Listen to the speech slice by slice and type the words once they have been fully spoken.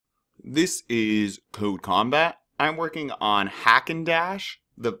This is Code Combat. I'm working on Hack and Dash,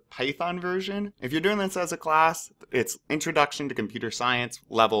 the Python version. If you're doing this as a class, it's Introduction to Computer Science,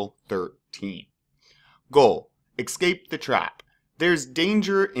 level 13. Goal: escape the trap. There's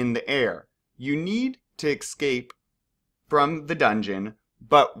danger in the air. You need to escape from the dungeon,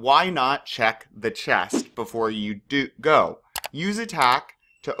 but why not check the chest before you go? Use attack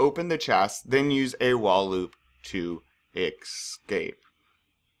to open the chest, then use a while loop to escape.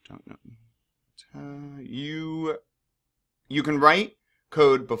 Don't know. You can write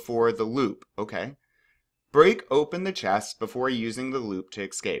code before the loop. Okay. Break open the chest before using the loop to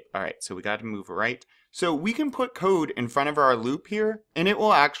escape. All right, so we got to move right. So we can put code in front of our loop here, and it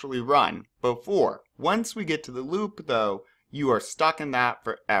will actually run before. Once we get to the loop, though, you are stuck in that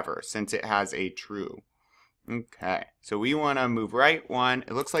forever since it has a true. Okay, so we want to move right one.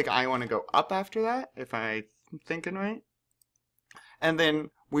 It looks like I want to go up after that, if I'm thinking right. And then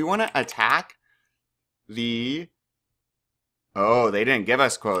we want to attack the... Oh, they didn't give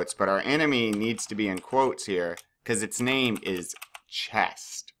us quotes, but our enemy needs to be in quotes here because its name is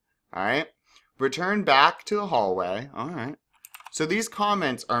chest. All right. Return back to the hallway. All right. So these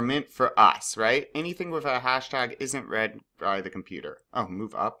comments are meant for us, right? Anything with a hashtag isn't read by the computer. Oh,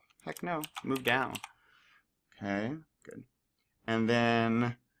 move up? Heck no. Move down. Okay, good. And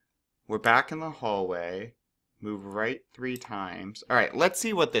then we're back in the hallway. Move right 3 times. All right, let's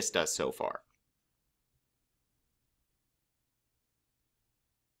see what this does so far.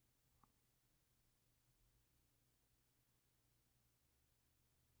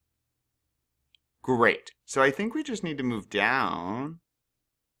 Great. So I think we just need to move down.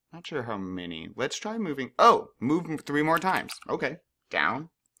 Not sure how many. Let's try moving. Oh, move 3 more times. Okay, down.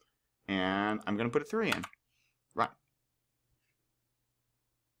 And I'm going to put a 3 in. Run.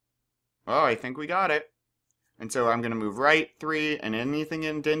 Oh, I think we got it. And so I'm going to move right 3, and anything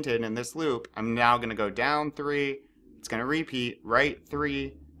indented in this loop, I'm now going to go down 3. It's going to repeat, right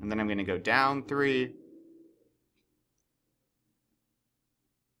 3, and then I'm going to go down 3.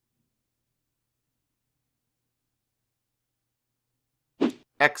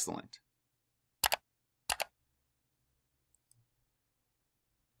 Excellent.